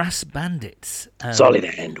at Grass Bandits. Solid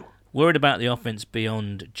handle. Worried about the offense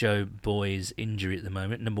beyond Joe Boy's injury at the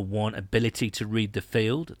moment. Number 1, ability to read the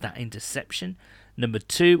field, that interception. Number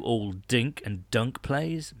 2, all dink and dunk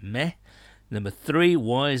plays, meh. Number 3,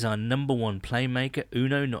 why is our number 1 playmaker,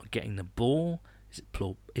 Uno, not getting the ball?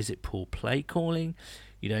 Is it poor play calling?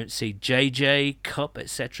 You don't see JJ, Cup,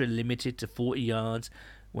 etc. limited to 40 yards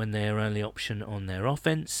when they're only option on their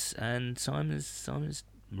offense. And Simon's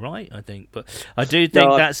right, I think. But I do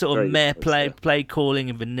think that sort of meh play calling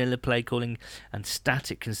and vanilla play calling and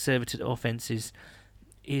static conservative offenses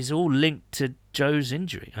is all linked to Joe's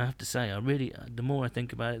injury, I have to say. The more I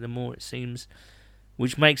think about it, the more it seems,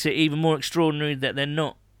 which makes it even more extraordinary that they're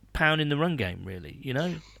not pounding the run game, really,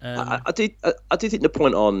 I do think the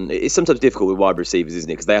point on, it's sometimes difficult with wide receivers, isn't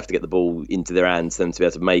it? Because they have to get the ball into their hands for them to be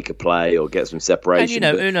able to make a play or get some separation.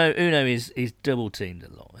 And Uno is double teamed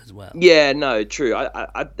a lot as well. Yeah, no, true.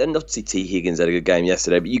 And obviously T. Higgins had a good game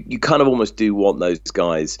yesterday, but you kind of almost do want those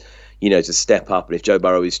guys, to step up. And if Joe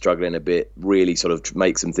Burrow is struggling a bit, really sort of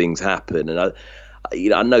make some things happen. And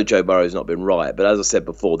I know Joe Burrow's not been right, but as I said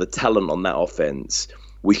before, the talent on that offense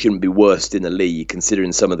we shouldn't be worst in the league,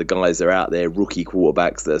 considering some of the guys that are out there, rookie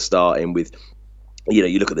quarterbacks that are starting with.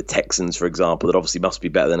 You look at the Texans, for example, that obviously must be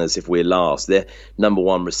better than us if we're last. Their number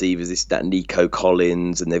one receivers is that Nico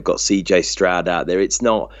Collins, and they've got CJ Stroud out there. It's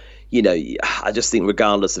not, I just think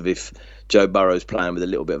regardless of if Joe Burrow's playing with a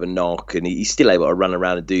little bit of a knock and he's still able to run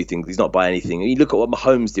around and do things, he's not by anything. And you look at what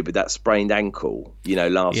Mahomes did with that sprained ankle,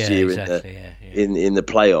 last year in the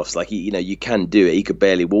playoffs. Like, you can do it. He could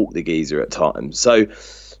barely walk, the geezer, at times. So,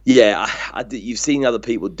 yeah, you've seen other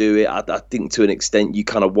people do it. I think to an extent you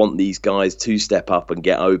kind of want these guys to step up and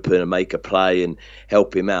get open and make a play and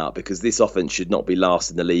help him out, because this offense should not be last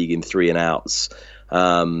in the league in 3 and outs.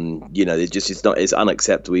 It's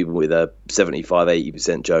unacceptable even with a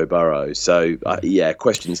 75-80% Joe Burrow. So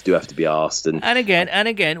questions do have to be asked. And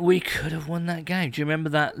again, we could have won that game. Do you remember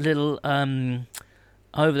that little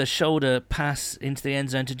over-the-shoulder pass into the end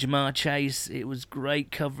zone to Jamar Chase? It was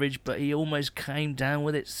great coverage, but he almost came down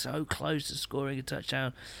with it, so close to scoring a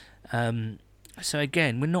touchdown. So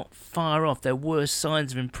again, we're not far off. There were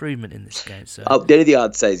signs of improvement in this game. So the only thing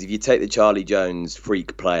I'd say is if you take the Charlie Jones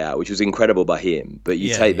freak play out, which was incredible by him, but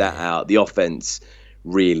you take that out, the offense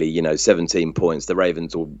really, 17 points. The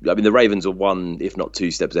Ravens are 1, if not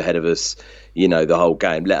 2 steps ahead of us, the whole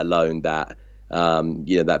game, let alone that.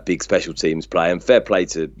 That big special teams play, and fair play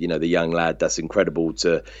to the young lad. That's incredible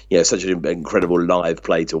to such an incredible live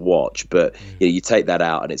play to watch. But you take that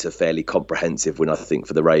out, and it's a fairly comprehensive win, I think,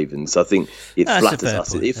 for the Ravens. So I think it flatters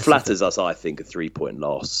us. It flatters us. I think a 3-point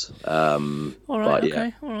loss. All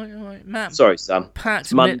right, Matt. Sorry, Sam.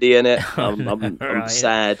 It's Monday, innit? I'm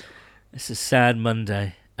sad. It's a sad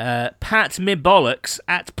Monday. Pat me bollocks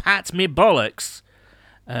at Pat me bollocks.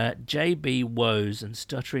 JB woes and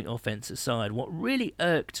stuttering offense aside, what really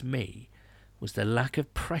irked me was the lack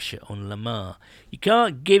of pressure on Lamar. You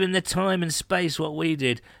can't give him the time and space what we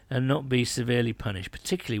did and not be severely punished,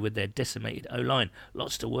 particularly with their decimated O-line.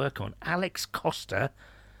 Lots to work on. Alex Costa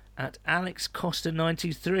at Alex Costa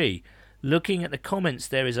 93. Looking at the comments,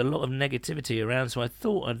 there is a lot of negativity around, so I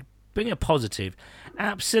thought I'd bring a positive.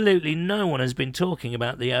 Absolutely no one has been talking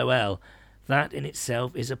about the OL. That in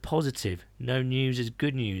itself is a positive. No news is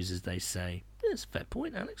good news, as they say. That's a fair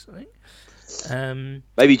point, Alex, I think.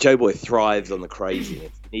 Maybe Joe Boy thrives on the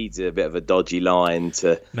craziness. He needs a bit of a dodgy line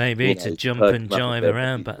to... Maybe, to jump and jive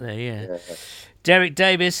around back there, yeah. Derek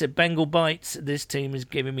Davis at Bengal Bites. This team is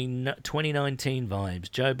giving me 2019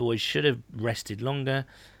 vibes. Joe Boy should have rested longer.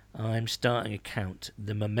 I'm starting a count.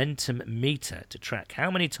 The momentum meter to track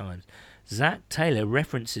how many times Zach Taylor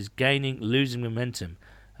references gaining, losing momentum.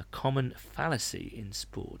 A common fallacy in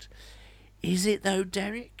sport. Is it though,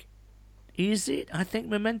 Derek? Is it? I think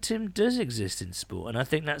momentum does exist in sport, and I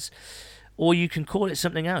think that's, or you can call it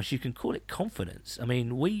something else. You can call it confidence. I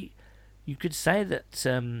mean, you could say that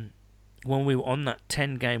when we were on that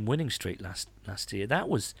 10-game winning streak last year, that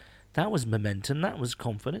was momentum, that was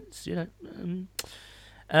confidence. Tip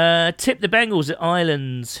the Bengals at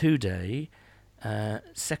Islands Houday.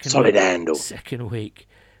 Solid handle. Second week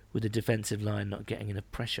with the defensive line not getting enough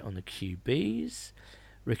pressure on the QBs.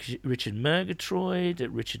 Richard Murgatroyd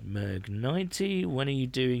at Richard Murg 90. When are you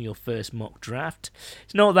doing your first mock draft?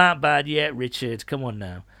 It's not that bad yet, Richard. Come on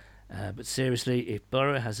now. But seriously, if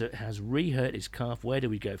Burrow has re-hurt his calf, where do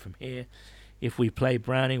we go from here? If we play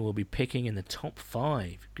Browning, we'll be picking in the top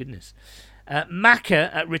 5. Goodness.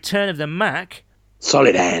 Macca at Return of the Mac.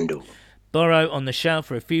 Solid handle. Burrow on the shelf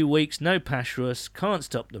for a few weeks. No pass rush. Can't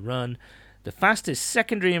stop the run. The fastest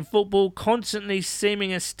secondary in football, constantly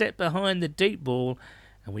seeming a step behind the deep ball,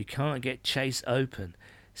 and we can't get Chase open.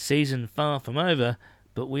 Season far from over,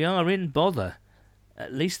 but we are in bother.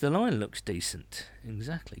 At least the line looks decent.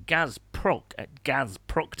 Exactly. Gaz Proc at Gaz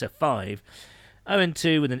Proctor 5.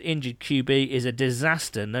 0-2 with an injured QB is a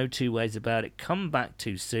disaster, no two ways about it. Come back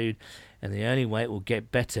too soon, and the only way it will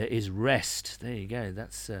get better is rest. There you go.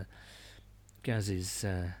 That's Gaz's...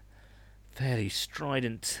 fairly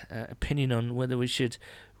strident opinion on whether we should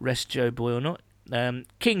rest Joe Boy or not.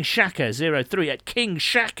 King Shaka 03 at King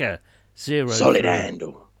Shaka 03. Solid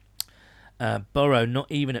handle. Burrow not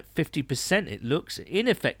even at 50%. It looks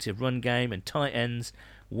ineffective run game and tight ends.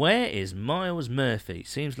 Where is Miles Murphy?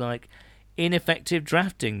 Seems like ineffective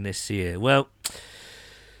drafting this year. Well,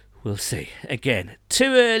 we'll see. Again,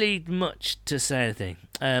 too early much to say anything.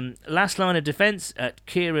 Last line of defence at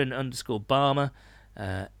Kieran_Barmer.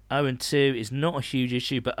 0-2 is not a huge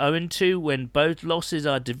issue, but 0-2 when both losses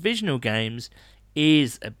are divisional games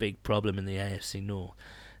is a big problem in the AFC North.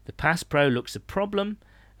 The pass pro looks a problem,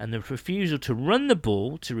 and the refusal to run the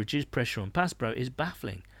ball to reduce pressure on pass pro is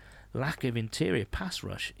baffling. Lack of interior pass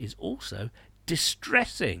rush is also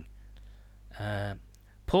distressing.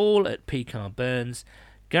 Paul at Pecan Burns.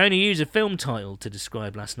 Going to use a film title to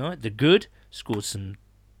describe last night. The good, scored some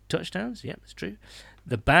touchdowns. Yep, that's true.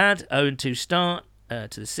 The bad, 0-2 start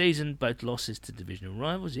to the season. Both losses to divisional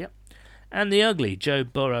rivals. Yep. And the ugly, Joe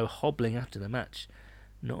Burrow hobbling after the match.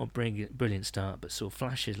 Not a brilliant start, but saw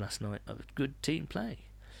flashes last night of good team play.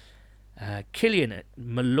 Killian at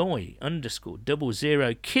Malloy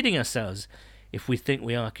 _00, kidding ourselves if we think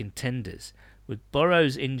we are contenders. With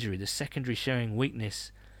Burrow's injury, the secondary showing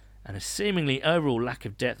weakness, and a seemingly overall lack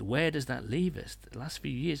of depth, where does that leave us? The last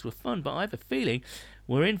few years were fun, but I have a feeling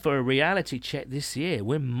we're in for a reality check this year.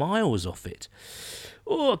 We're miles off it.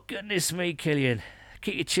 Oh, goodness me, Killian.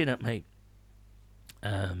 Keep your chin up, mate.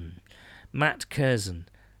 Matt Curzon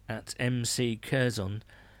at MC Curzon.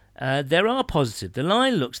 There are positives. The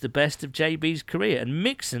line looks the best of JB's career, and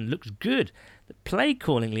Mixon looks good. The play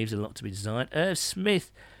calling leaves a lot to be desired. Irv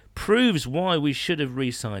Smith proves why we should have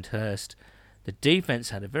re-signed Hurst. The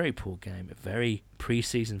defence had a very poor game, a very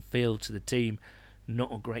pre-season feel to the team.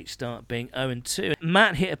 Not a great start, being 0-2.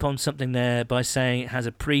 Matt hit upon something there by saying it has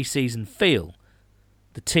a pre-season feel.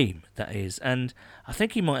 The team, that is. And I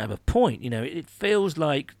think he might have a point. You know, it feels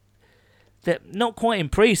like they're not quite in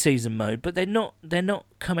pre-season mode, but they're not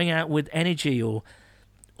coming out with energy or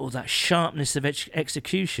that sharpness of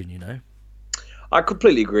execution, you know. I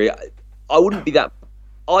completely agree. I wouldn't be that...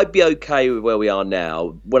 I'd be okay with where we are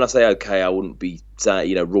now. When I say okay, I wouldn't be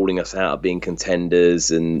saying, ruling us out of being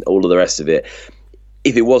contenders and all of the rest of it,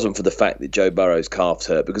 if it wasn't for the fact that Joe Burrow's calf's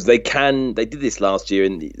hurt, because they did this last year,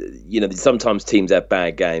 and sometimes teams have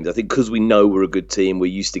bad games. I think because we know we're a good team, we're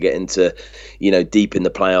used to getting to, deep in the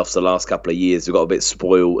playoffs the last couple of years. We've got a bit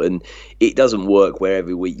spoiled, and it doesn't work where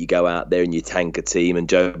every week you go out there and you tank a team, and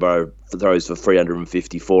Joe Burrow throws for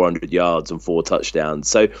 350, 400 yards and 4 touchdowns.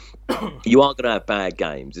 So you aren't going to have bad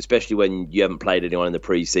games, especially when you haven't played anyone in the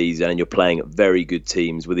preseason and you're playing at very good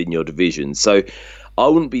teams within your division. So I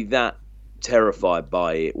wouldn't be that terrified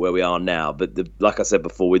by it where we are now, but like I said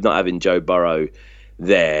before, with not having Joe Burrow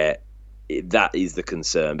there, that is the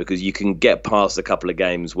concern, because you can get past a couple of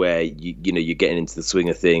games where you're getting into the swing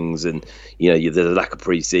of things, and there's a lack of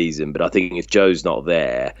preseason. But I think if Joe's not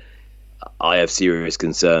there, I have serious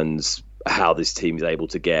concerns how this team is able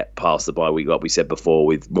to get past the bye week, like we said before,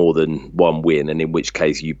 with more than one win, and in which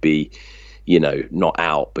case you'd be not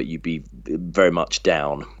out, but you'd be very much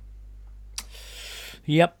down.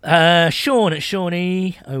 Yep. Sean at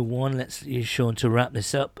Shawnee01. Let's use Sean to wrap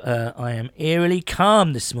this up. I am eerily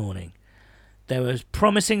calm this morning. There was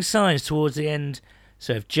promising signs towards the end,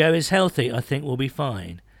 so if Joe is healthy, I think we'll be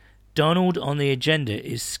fine. Donald on the agenda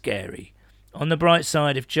is scary. On the bright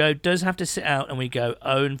side, if Joe does have to sit out and we go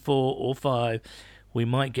 0-4 or 5, we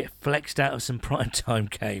might get flexed out of some primetime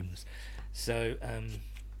games. So,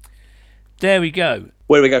 there we go.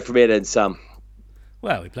 Where do we go from here then, Sam?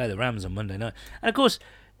 Well, we play the Rams on Monday night, and of course,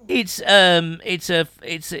 it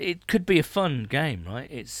could be a fun game, right?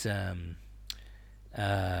 It's Ring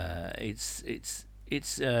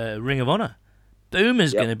of Honor.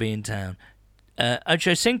 Boomer's going to be in town.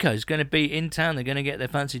 Ocho Cinco's going to be in town. They're going to get their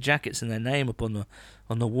fancy jackets and their name up on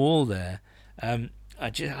the wall there. I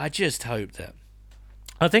just hope that.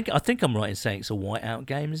 I think I'm right in saying it's a whiteout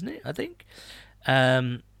game, isn't it? I think.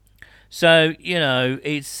 So,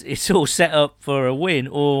 it's all set up for a win,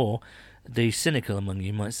 or the cynical among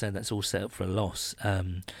you might say that's all set up for a loss.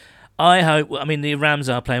 I hope, the Rams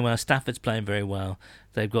are playing well. Stafford's playing very well.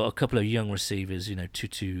 They've got a couple of young receivers,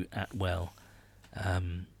 Tutu Atwell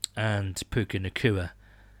and Puka Nakua.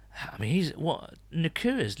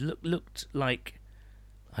 Nakua's looked like,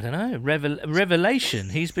 I don't know, revelation.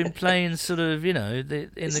 He's been playing sort of,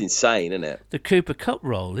 it's insane, isn't it? The Cooper Cup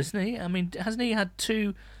role, isn't he? Hasn't he had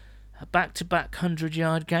 2 back-to-back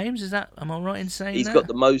 100-yard games? Am I right in saying he's that? got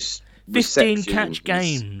the most 15 catch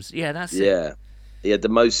games. Yeah, that's it. Yeah. He had the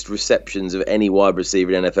most receptions of any wide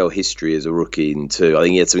receiver in NFL history as a rookie in 2. I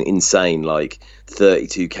think he had something insane, like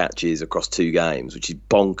 32 catches across 2 games, which is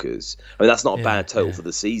bonkers. That's not a bad total for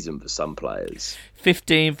the season for some players.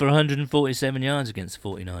 15 for 147 yards against the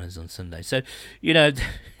 49ers on Sunday. So,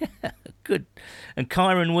 good. And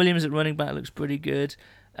Kyron Williams at running back looks pretty good.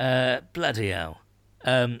 Bloody hell.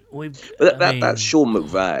 That's Sean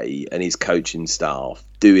McVay and his coaching staff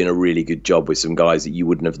doing a really good job with some guys that you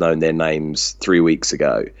wouldn't have known their names 3 weeks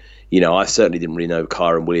ago. I certainly didn't really know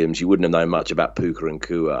Kyron Williams. You wouldn't have known much about Puka and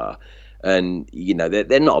Kua. And,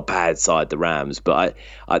 they're not a bad side, the Rams, but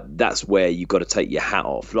that's where you've got to take your hat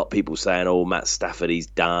off. A lot of people saying, Matt Stafford, he's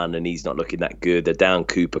done and he's not looking that good. They're down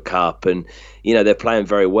Cooper Kupp and, they're playing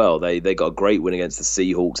very well. They got a great win against the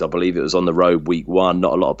Seahawks. I believe it was on the road week 1.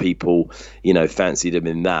 Not a lot of people, fancied them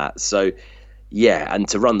in that. So, yeah, and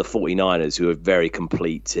to run the 49ers, who are a very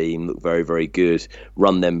complete team, look very, very good,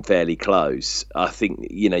 run them fairly close. I think,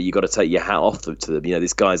 you got to take your hat off to them.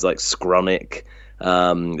 This guy's like Skronik,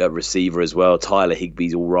 a receiver as well. Tyler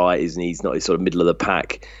Higbee's all right, isn't he? He's not sort of middle of the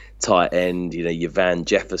pack tight end. Your Van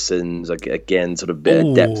Jefferson's, again, sort of bit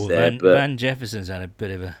of depth there. Van Jefferson's had a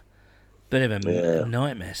bit of a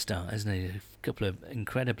nightmare start, hasn't he? A couple of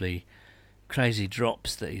incredibly crazy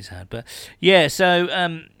drops that he's had. But, yeah,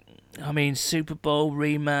 so... Super Bowl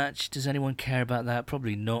rematch. Does anyone care about that?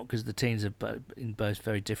 Probably not, because the teams are in both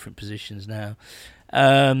very different positions now.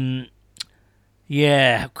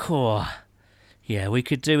 Yeah, cool. Yeah, we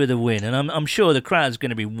could do with a win, and I'm sure the crowd's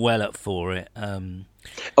going to be well up for it.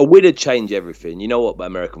 A win would change everything. You know what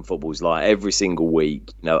American football is like. Every single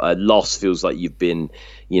week, a loss feels like you've been,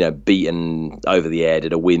 beaten over the head,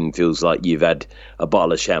 and a win feels like you've had a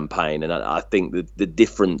bottle of champagne. And I think the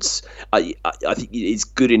difference, I think it's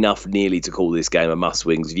good enough nearly to call this game a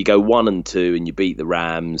must-win. If you go 1-2 and you beat the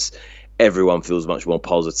Rams, everyone feels much more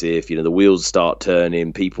positive. The wheels start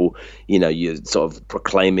turning. People, you're sort of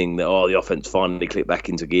proclaiming that, the offense finally clicked back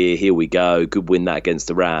into gear. Here we go. Good win that against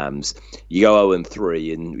the Rams. You go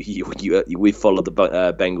 0-3, and we followed the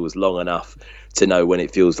Bengals long enough to know when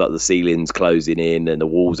it feels like the ceiling's closing in and the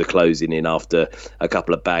walls are closing in after a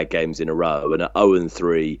couple of bad games in a row. And at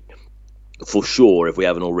 0-3, for sure, if we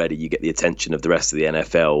haven't already, you get the attention of the rest of the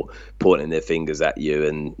NFL pointing their fingers at you,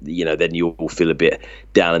 and then you all feel a bit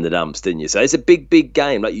down in the dumps, didn't you? So it's a big, big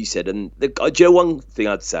game, like you said. And one thing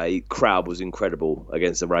I'd say, crowd was incredible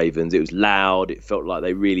against the Ravens. It was loud. It felt like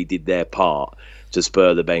they really did their part to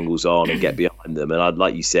spur the Bengals on and get behind them. And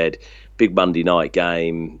like you said, big Monday night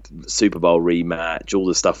game, Super Bowl rematch, all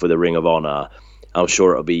the stuff with the Ring of Honor. I'm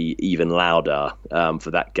sure it'll be even louder for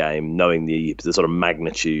that game, knowing the sort of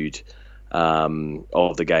magnitude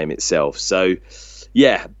of the game itself. So,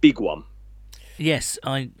 yeah, big one. Yes,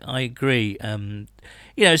 I agree.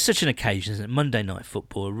 It's such an occasion, isn't it? Monday Night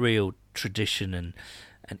Football, a real tradition and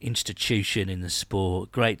an institution in the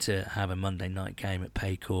sport. Great to have a Monday night game at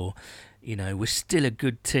Paycor. We're still a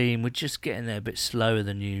good team. We're just getting there a bit slower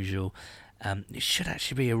than usual. It should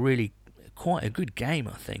actually be quite a good game,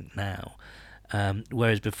 I think, now.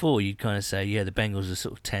 Whereas before, you'd kind of say, yeah, the Bengals are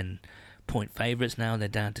sort of 10-point favourites now. They're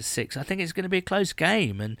down to 6. I think it's going to be a close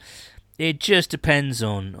game, and it just depends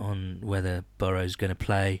on whether Burrow's going to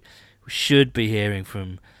play. We should be hearing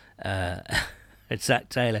from Zach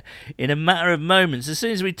Taylor in a matter of moments. As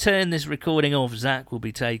soon as we turn this recording off, Zach will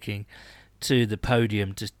be taking to the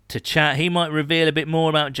podium to chat. He might reveal a bit more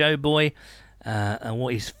about Joe Boy and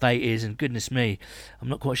what his fate is. And goodness me, I'm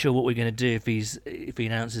not quite sure what we're going to do if he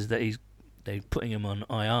announces that they're putting him on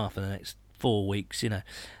IR for the next 4 weeks. They'll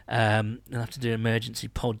have to do an emergency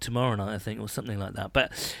pod tomorrow night, I think, or something like that.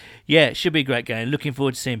 But yeah, it should be a great game. Looking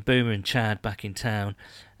forward to seeing Boomer and Chad back in town.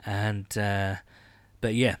 And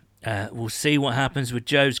but yeah, we'll see what happens with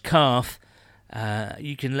Joe's calf.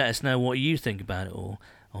 You can let us know what you think about it all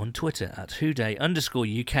on Twitter at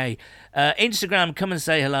 @whoday_UK. Instagram, come and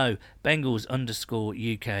say hello,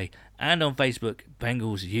 Bengals_UK. And on Facebook,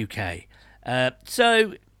 Bengals UK.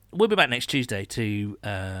 So we'll be back next Tuesday to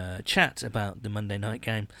chat about the Monday night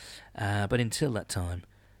game. But until that time,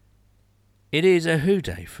 it is a Who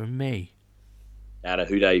Day from me. And a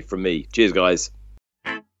Who Day from me. Cheers, guys.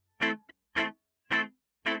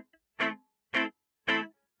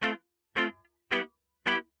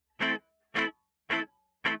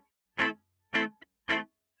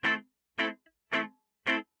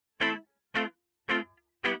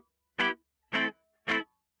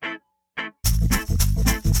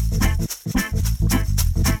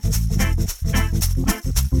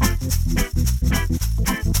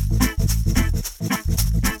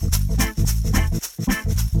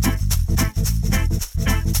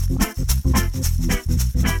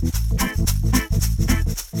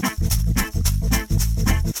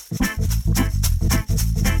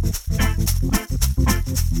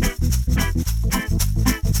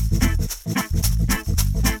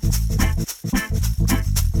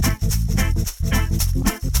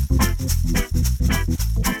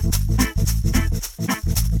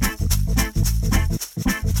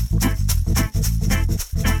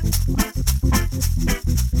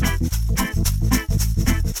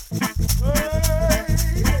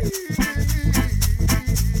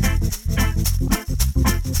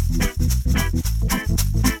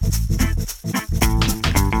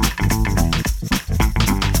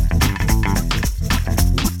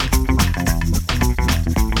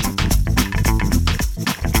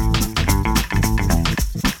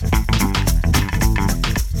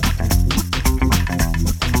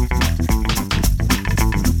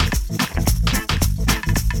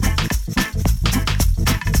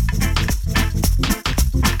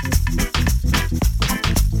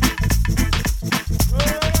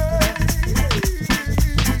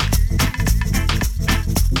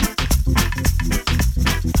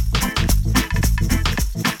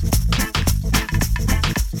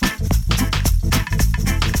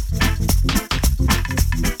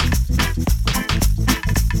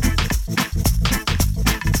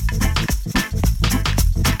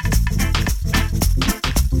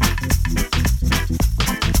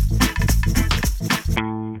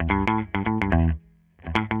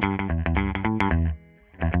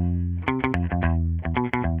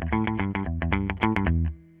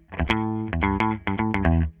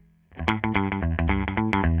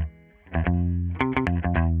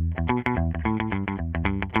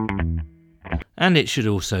 And it should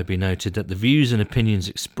also be noted that the views and opinions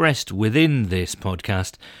expressed within this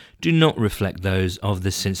podcast do not reflect those of the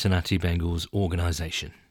Cincinnati Bengals organisation.